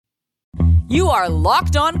You are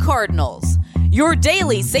Locked On Cardinals, your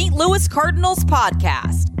daily St. Louis Cardinals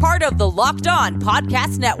podcast, part of the Locked On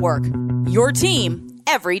Podcast Network, your team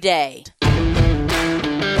every day.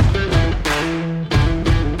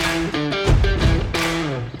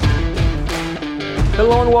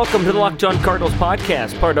 Hello and welcome to the Locked On Cardinals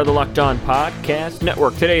podcast, part of the Locked On Podcast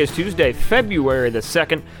Network. Today is Tuesday, February the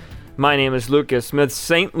 2nd. My name is Lucas Smith,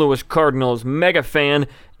 St. Louis Cardinals mega fan,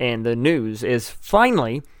 and the news is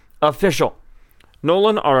finally official.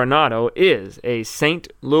 Nolan Arenado is a St.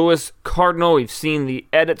 Louis Cardinal. We've seen the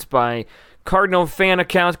edits by Cardinal fan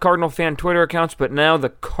accounts, Cardinal fan Twitter accounts, but now the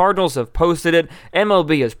Cardinals have posted it.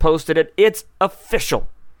 MLB has posted it. It's official.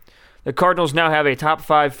 The Cardinals now have a top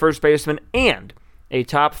 5 first baseman and a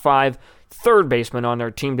top 5 third baseman on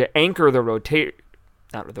their team to anchor the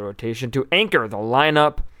rotation, to anchor the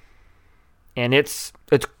lineup, and it's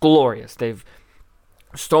glorious. They've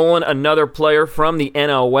stolen another player from the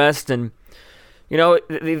NL West, and you know,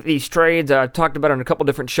 these trades, I've talked about on a couple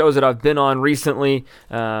different shows that I've been on recently,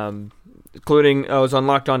 including I was on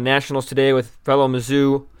Locked On Nationals today with fellow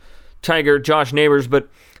Mizzou Tiger Josh Neighbors, but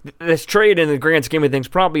this trade in the grand scheme of things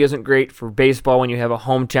probably isn't great for baseball when you have a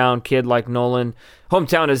hometown kid like Nolan.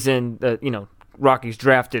 Hometown is in, Rockies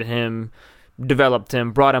drafted him, developed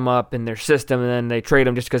him, brought him up in their system, and then they trade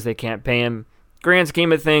him just because they can't pay him. Grand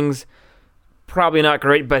scheme of things, probably not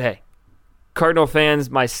great, but hey, Cardinal fans,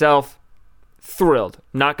 myself, thrilled.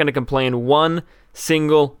 Not going to complain one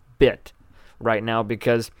single bit right now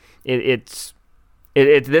because this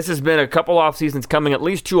has been a couple off seasons coming, at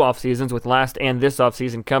least 2 off seasons with last and this off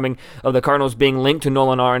season coming of the Cardinals being linked to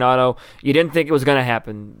Nolan Arenado. You didn't think it was going to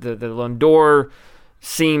happen. The Lindor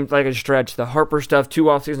seemed like a stretch. The Harper stuff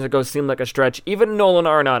 2 off seasons ago seemed like a stretch. Even Nolan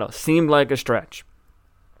Arenado seemed like a stretch.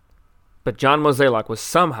 But John Mozeliak was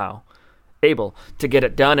somehow able to get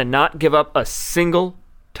it done and not give up a single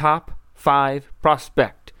top 5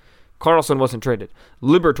 prospect. Carlson wasn't traded.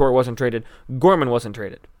 Liberatore wasn't traded. Gorman wasn't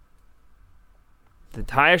traded. The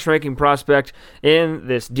highest ranking prospect in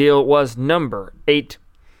this deal was number 8,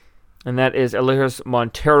 and that is Elias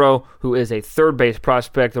Montero, who is a third base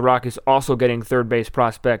prospect. The Rockies also getting third base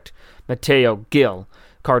prospect Mateo Gil,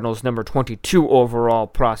 Cardinals number 22 overall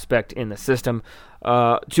prospect in the system.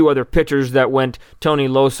 2 other pitchers that went, Tony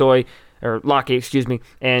Lockey,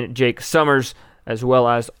 and Jake Summers, as well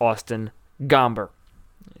as Austin Gomber.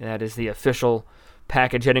 That is the official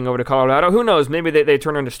package heading over to Colorado. Who knows? Maybe they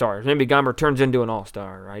turn into stars. Maybe Gomber turns into an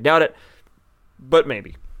all-star. I doubt it, but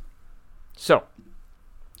maybe. So,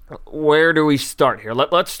 where do we start here?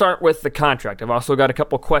 Let's start with the contract. I've also got a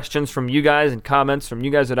couple questions from you guys and comments from you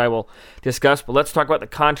guys that I will discuss, but let's talk about the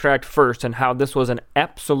contract first and how this was an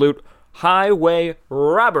absolute highway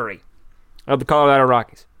robbery of the Colorado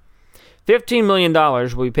Rockies. $15 million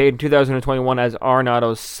will be paid in 2021 as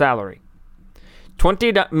Arenado's salary.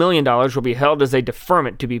 $20 million will be held as a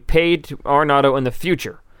deferment to be paid to Arenado in the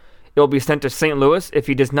future. It will be sent to St. Louis if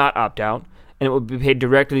he does not opt out, and it will be paid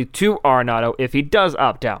directly to Arenado if he does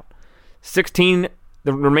opt out. The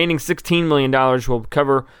remaining $16 million will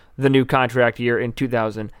cover the new contract year in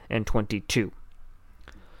 2022.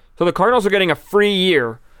 So the Cardinals are getting a free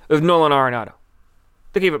year of Nolan Arenado.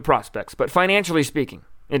 They gave it prospects, but financially speaking,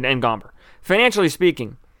 and Gomber, financially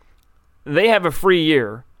speaking, they have a free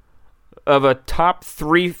year of a top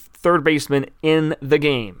 3 third baseman in the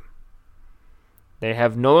game. They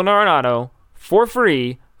have Nolan Arenado for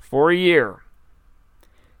free for a year.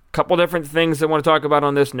 Couple different things I want to talk about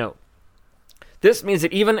on this note. This means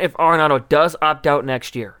that even if Arenado does opt out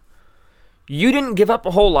next year, you didn't give up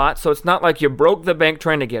a whole lot, so it's not like you broke the bank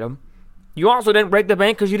trying to get him. You also didn't break the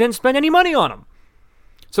bank because you didn't spend any money on him.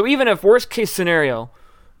 So even if, worst case scenario,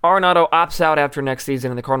 Arenado opts out after next season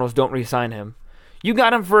and the Cardinals don't re-sign him, you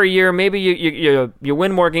got him for a year. Maybe you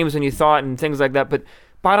win more games than you thought and things like that. But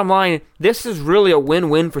bottom line, this is really a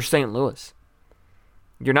win-win for St. Louis.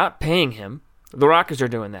 You're not paying him. The Rockies are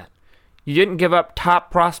doing that. You didn't give up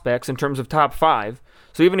top prospects in terms of top 5.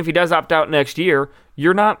 So even if he does opt out next year,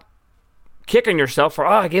 you're not kicking yourself for,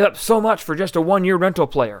 I gave up so much for just a 1-year rental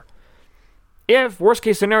player. If, worst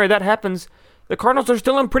case scenario, that happens, the Cardinals are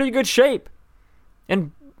still in pretty good shape.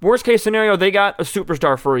 And worst case scenario, they got a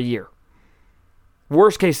superstar for a year.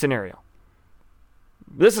 Worst case scenario.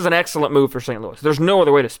 This is an excellent move for St. Louis. There's no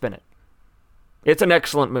other way to spin it. It's an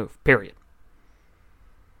excellent move, period.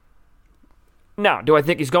 Now, do I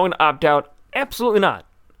think he's going to opt out? Absolutely not.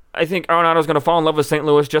 I think Arenado's going to fall in love with St.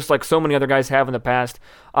 Louis just like so many other guys have in the past,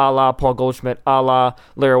 a la Paul Goldschmidt, a la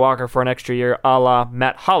Larry Walker for an extra year, a la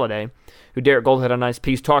Matt Holliday, who Derek Gold had a nice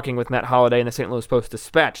piece talking with Matt Holliday in the St. Louis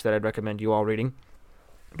Post-Dispatch that I'd recommend you all reading,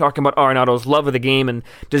 talking about Arenado's love of the game and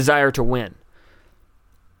desire to win.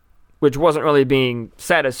 which wasn't really being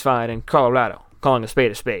satisfied in Colorado, calling a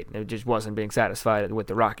spade a spade. It just wasn't being satisfied with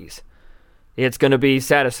the Rockies. It's going to be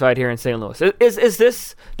satisfied here in St. Louis.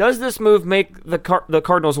 Does this move make the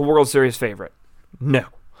Cardinals a World Series favorite? No.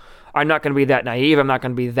 I'm not going to be that naive. I'm not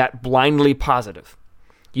going to be that blindly positive.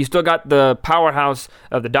 You still got the powerhouse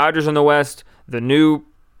of the Dodgers in the West, the new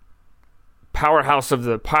powerhouse of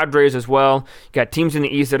the Padres as well. You got teams in the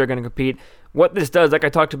East that are going to compete. What this does, like I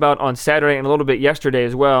talked about on Saturday and a little bit yesterday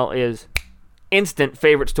as well, is instant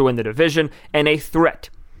favorites to win the division and a threat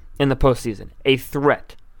in the postseason. A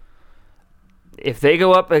threat. If they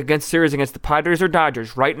go up against series against the Padres or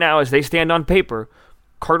Dodgers, right now as they stand on paper,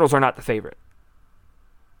 Cardinals are not the favorite.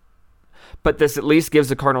 But this at least gives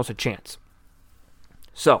the Cardinals a chance.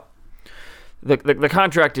 So, the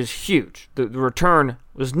contract is huge. The return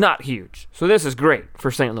was not huge. So this is great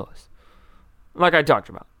for St. Louis. Like I talked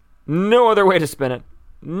about. No other way to spin it.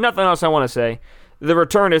 Nothing else I want to say. The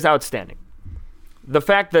return is outstanding. The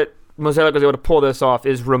fact that Mozeliak was able to pull this off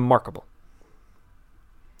is remarkable.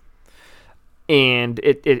 And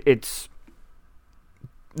it's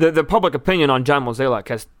the public opinion on John Mozeliak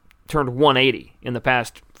has turned 180 in the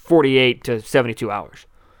past 48 to 72 hours.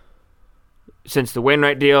 Since the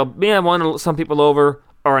Wainwright deal, won some people over.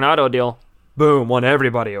 Arenado deal, boom, won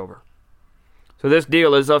everybody over. So this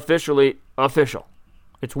deal is officially official.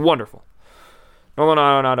 It's wonderful. Nolan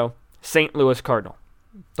Arenado, St. Louis Cardinal.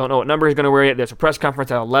 Don't know what number he's going to wear yet. There's a press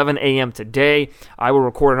conference at 11 a.m. today. I will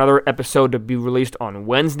record another episode to be released on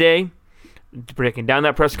Wednesday, breaking down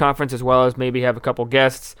that press conference as well as maybe have a couple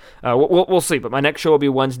guests. We'll see, but my next show will be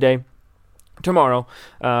Wednesday, tomorrow,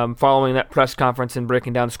 following that press conference and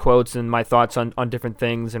breaking down his quotes and my thoughts on different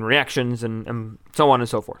things and reactions and so on and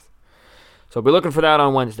so forth. So I'll be looking for that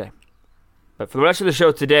on Wednesday. But for the rest of the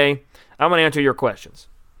show today, I'm going to answer your questions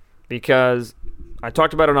because I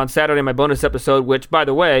talked about it on Saturday in my bonus episode, which, by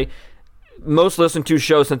the way, most listened to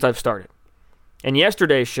show since I've started. And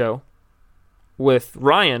yesterday's show with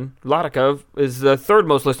Ryan Lodikov is the third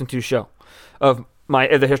most listened to show of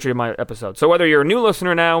the history of my episode. So whether you're a new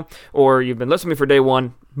listener now or you've been listening to me for day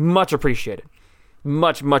one, much appreciated.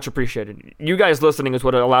 Much, much appreciated. You guys listening is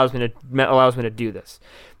what allows me to do this.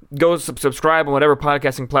 Go subscribe on whatever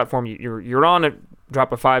podcasting platform you're on.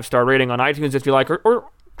 Drop a 5-star rating on iTunes if you like, or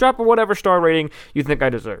drop a whatever star rating you think I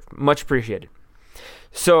deserve. Much appreciated.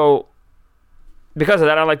 So because of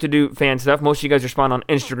that, I like to do fan stuff. Most of you guys respond on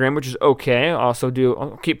Instagram, which is okay.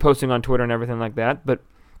 I'll keep posting on Twitter and everything like that.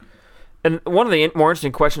 And one of the more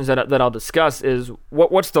interesting questions that I'll discuss is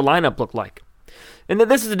what's the lineup look like? And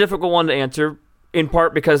this is a difficult one to answer, in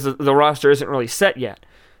part because the roster isn't really set yet.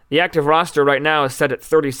 The active roster right now is set at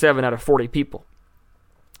 37 out of 40 people.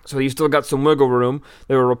 So you still got some wiggle room.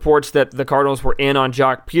 There were reports that the Cardinals were in on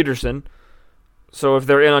Jock Peterson. So if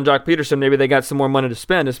they're in on Jock Peterson, maybe they got some more money to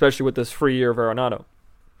spend, especially with this free year of Arenado.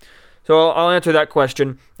 So I'll answer that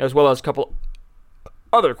question as well as a couple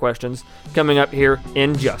other questions coming up here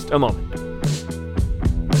in just a moment.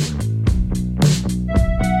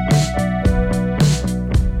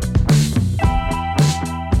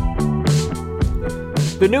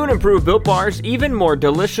 The new and improved Built Bars, even more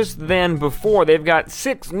delicious than before. They've got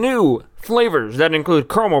 6 new flavors that include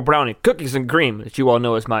caramel brownie, cookies and cream, that you all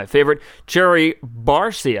know is my favorite, cherry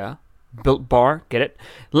barcia, Built Bar, get it?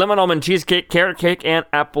 Lemon almond cheesecake, carrot cake, and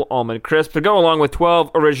apple almond crisp to go along with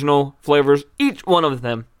 12 original flavors, each one of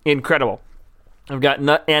them incredible. I've got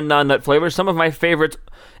nut and non-nut flavors. Some of my favorites,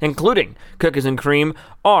 including cookies and cream,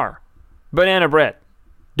 are banana bread,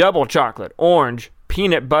 double chocolate, orange,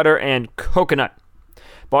 peanut butter, and coconut.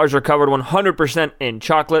 Bars are covered 100% in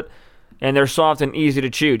chocolate, and they're soft and easy to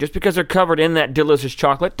chew. Just because they're covered in that delicious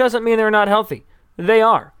chocolate doesn't mean they're not healthy. They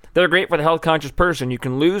are. They're great for the health-conscious person. You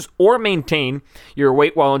can lose or maintain your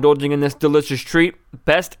weight while indulging in this delicious treat.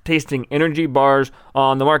 Best-tasting energy bars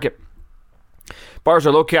on the market. Bars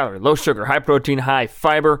are low-calorie, low-sugar, high-protein,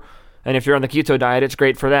 high-fiber, and if you're on the keto diet, it's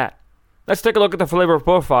great for that. Let's take a look at the flavor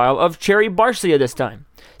profile of Cherry Barcia this time.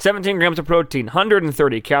 17 grams of protein,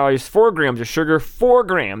 130 calories, 4 grams of sugar, 4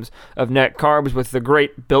 grams of net carbs with the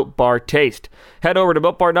great Built Bar taste. Head over to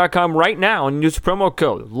BuiltBar.com right now and use promo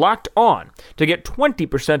code LOCKEDON to get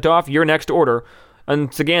 20% off your next order.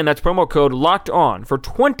 Once again, that's promo code LOCKEDON for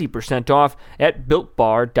 20% off at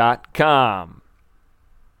BuiltBar.com.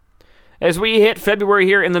 As we hit February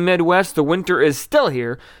here in the Midwest, the winter is still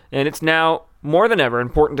here, and it's now more than ever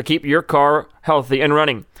important to keep your car healthy and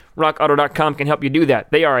running. RockAuto.com can help you do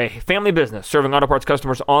that. They are a family business serving auto parts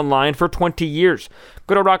customers online for 20 years.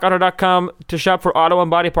 Go to RockAuto.com to shop for auto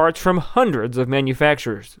and body parts from hundreds of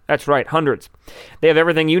manufacturers. That's right, hundreds. They have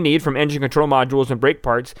everything you need from engine control modules and brake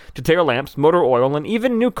parts to tail lamps, motor oil, and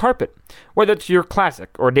even new carpet. Whether it's your classic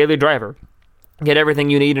or daily driver, get everything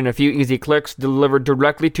you need in a few easy clicks delivered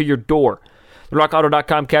directly to your door. The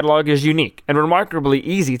RockAuto.com catalog is unique and remarkably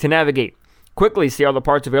easy to navigate. Quickly see all the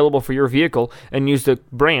parts available for your vehicle and use the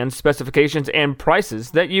brands, specifications, and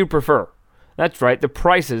prices that you prefer. That's right, the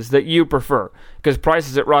prices that you prefer, because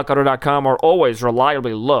prices at RockAuto.com are always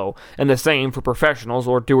reliably low, and the same for professionals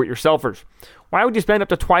or do-it-yourselfers. Why would you spend up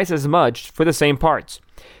to twice as much for the same parts?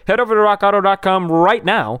 Head over to RockAuto.com right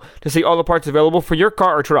now to see all the parts available for your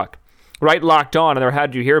car or truck. Write Locked On in their How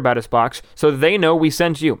Did You Hear About Us box so they know we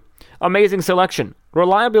sent you. Amazing selection,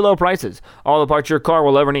 reliably low prices, all the parts your car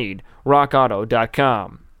will ever need.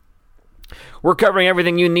 RockAuto.com. We're covering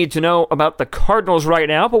everything you need to know about the Cardinals right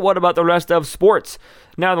now, but what about the rest of sports?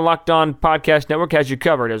 Now the Locked On Podcast Network has you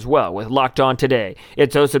covered as well with Locked On Today.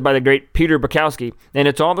 It's hosted by the great Peter Bukowski, and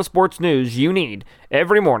it's all the sports news you need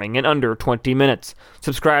every morning in under 20 minutes.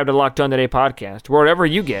 Subscribe to Locked On Today podcast wherever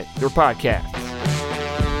you get your podcasts.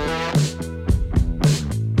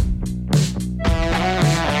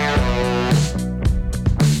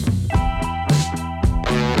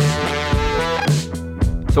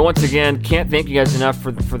 So once again, can't thank you guys enough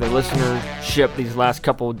for the listenership these last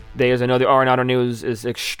couple days. I know the Arenado news is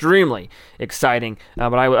extremely exciting,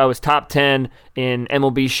 but I was top 10 in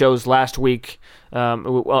MLB shows last week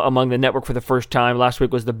among the network for the first time. Last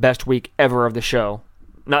week was the best week ever of the show.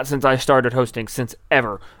 Not since I started hosting, since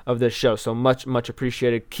ever of this show. So much, much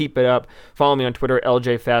appreciated. Keep it up. Follow me on Twitter,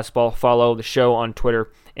 LJ Fastball. Follow the show on Twitter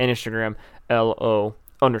and Instagram,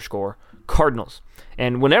 LO_Cardinals.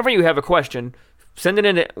 And whenever you have a question, send it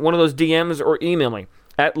in one of those DMs or email me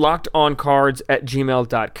at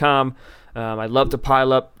lockedoncards@gmail.com. I'd love to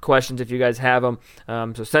pile up questions if you guys have them.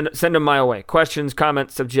 So send them my way. Questions,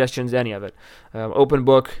 comments, suggestions, any of it. Open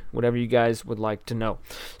book, whatever you guys would like to know.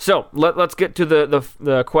 So let's get to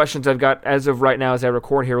the questions I've got as of right now as I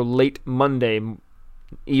record here late Monday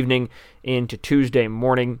evening into Tuesday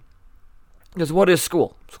morning. Because what is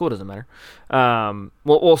school? School doesn't matter.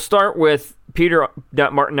 We'll start with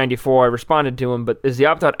Peter.Martin94. I responded to him, but is the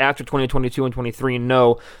opt-out after 2022 and 23?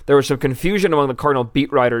 No. There was some confusion among the Cardinal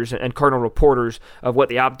beat writers and Cardinal reporters of what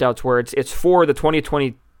the opt-outs were. It's for the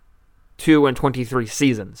 2022 and 23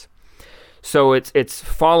 seasons. So it's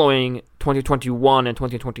following 2021 and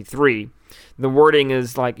 2023. The wording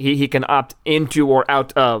is like he can opt into or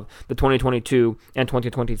out of the 2022 and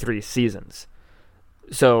 2023 seasons.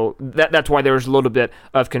 So that's why there was a little bit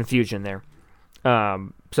of confusion there.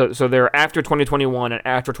 So there after 2021 and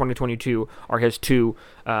after 2022 are his two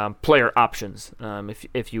player options,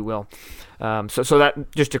 if you will. So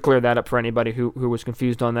that just to clear that up for anybody who was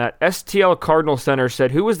confused on that. STL Cardinal Center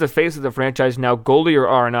said, "Who is the face of the franchise now, Goldie or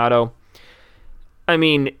Arenado?" I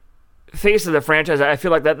mean, face of the franchise. I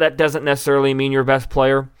feel like that doesn't necessarily mean your best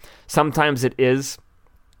player. Sometimes it is,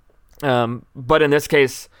 but in this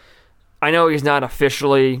case, I know he's not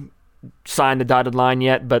officially signed the dotted line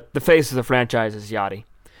yet, but the face of the franchise is Yadi.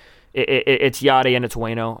 It's Yadi and it's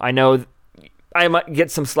Waino. I know I might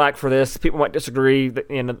get some slack for this. People might disagree.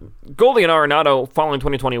 Goldie and Arenado following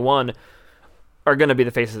 2021 are going to be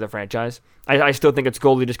the faces of the franchise. I still think it's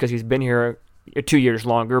Goldie just because he's been here 2 years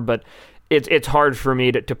longer, but it's hard for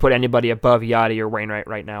me to put anybody above Yadi or Wainwright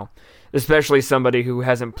right now, especially somebody who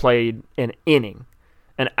hasn't played an inning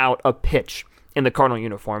and out a pitch in the Cardinal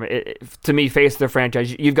uniform. To me, face of the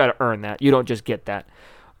franchise, you've got to earn that. You don't just get that.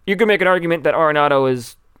 You can make an argument that Arenado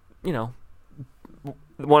is,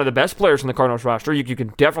 one of the best players on the Cardinals roster. You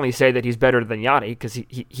can definitely say that he's better than Yadi, because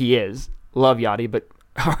he is. Love Yadi, but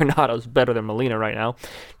Arenado's better than Molina right now.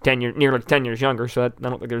 Nearly 10 years younger, so I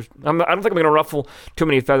don't think I'm going to ruffle too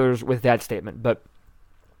many feathers with that statement, but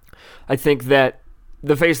I think that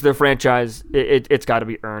the face of the franchise, it's got to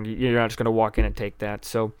be earned. You're not just going to walk in and take that.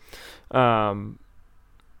 So I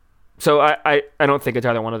don't think it's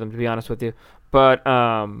either one of them, to be honest with you. But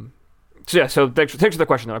so thanks for the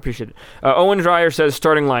question, though. I appreciate it. Owen Dreyer says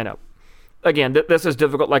starting lineup. Again, this is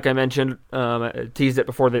difficult. Like I mentioned, I teased it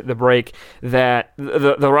before the break, that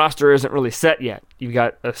the roster isn't really set yet. You've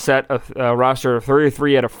got a set of roster of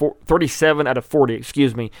 37 out of 40.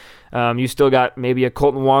 Excuse me. You still got maybe a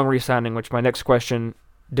Colton Wong re-signing, which my next question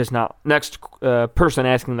does not. Next person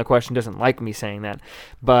asking the question doesn't like me saying that,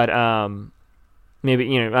 but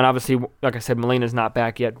maybe, and obviously, like I said, Molina's not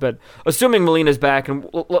back yet, but assuming Molina's back, and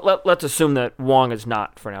let's assume that Wong is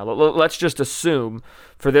not for now. Let's just assume,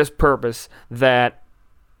 for this purpose, that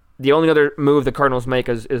the only other move the Cardinals make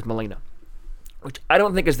is Molina, which I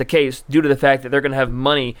don't think is the case due to the fact that they're going to have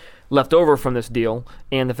money left over from this deal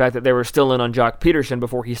and the fact that they were still in on Jock Peterson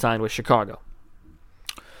before he signed with Chicago.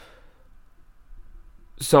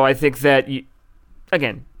 So I think that,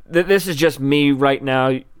 again, this is just me right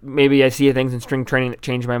now. Maybe I see things in spring training that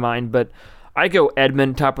change my mind, but I go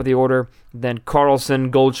Edman top of the order, then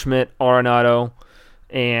Carlson, Goldschmidt, Arenado,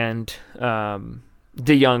 and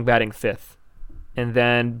DeYoung batting fifth. And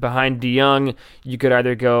then behind DeYoung, you could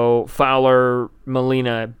either go Fowler,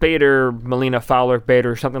 Molina, Bader, Molina, Fowler,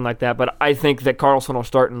 Bader, something like that. But I think that Carlson will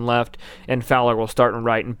start in left, and Fowler will start in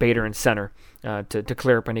right, and Bader in center to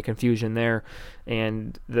clear up any confusion there.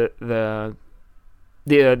 And the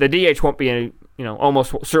DH won't be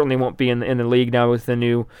almost certainly won't be in the league now with the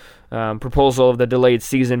new proposal of the delayed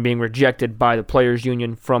season being rejected by the Players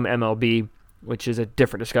Union from MLB, which is a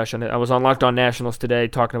different discussion. I was on Locked On Nationals today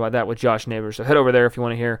talking about that with Josh Neighbors, so head over there if you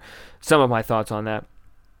want to hear some of my thoughts on that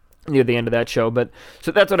near the end of that show. But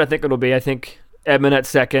so that's what I think it'll be. I think Edman at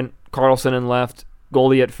second, Carlson in left,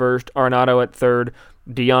 Goldie at first, Arenado at third,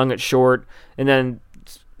 DeYoung at short, and then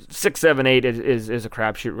 6, 7, 8 is a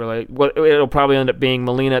crapshoot, really. It'll probably end up being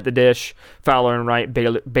Molina at the dish, Fowler in right,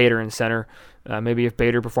 Bader in center. Maybe if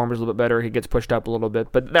Bader performs a little bit better, he gets pushed up a little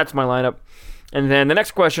bit. But that's my lineup. And then the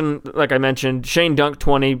next question, like I mentioned, Shane Dunk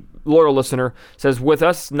 20, loyal listener, says, with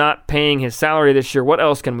us not paying his salary this year, what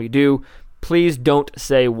else can we do? Please don't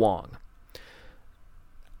say Wong.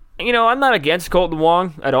 I'm not against Colton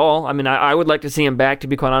Wong at all. I mean, I would like to see him back, to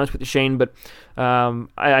be quite honest with you, Shane, but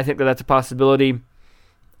I think that's a possibility.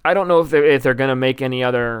 I don't know if they're going to make any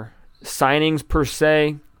other signings per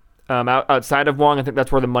se outside of Wong. I think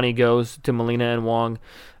that's where the money goes, to Molina and Wong.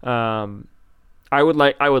 I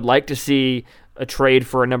would like to see a trade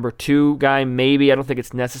for a number 2 guy, maybe. I don't think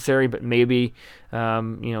it's necessary, but maybe. I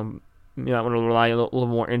want to rely a little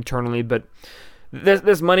more internally. But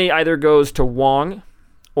this money either goes to Wong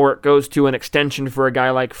or it goes to an extension for a guy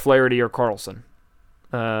like Flaherty or Carlson.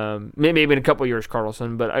 Maybe in a couple years,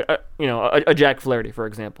 Carlson, but a Jack Flaherty, for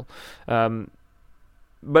example.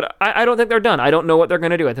 But I don't think they're done. I don't know what they're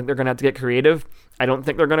going to do. I think they're going to have to get creative. I don't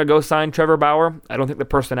think they're going to go sign Trevor Bauer. I don't think the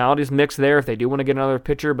personalities mix there if they do want to get another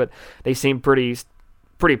pitcher, but they seem pretty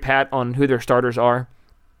pat on who their starters are.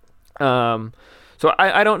 So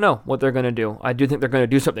I don't know what they're going to do. I do think they're going to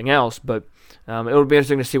do something else, but it'll be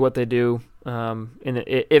interesting to see what they do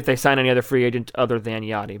if they sign any other free agent other than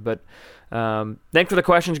Yachty. But thanks for the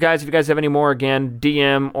questions, guys. If you guys have any more, again,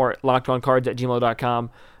 DM or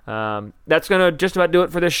lockedoncards@gmail.com. That's going to just about do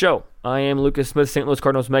it for this show. I am Lucas Smith, St. Louis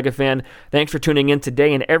Cardinals mega fan. Thanks for tuning in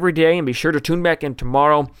today and every day, and be sure to tune back in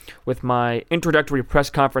tomorrow with my introductory press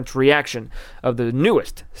conference reaction of the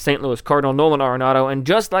newest St. Louis Cardinal, Nolan Arenado. And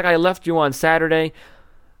just like I left you on Saturday,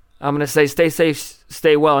 I'm going to say stay safe,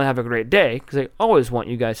 stay well, and have a great day, because I always want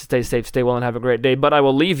you guys to stay safe, stay well, and have a great day. But I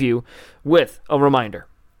will leave you with a reminder.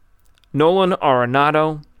 Nolan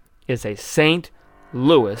Arenado is a St.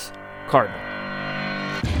 Louis Cardinal.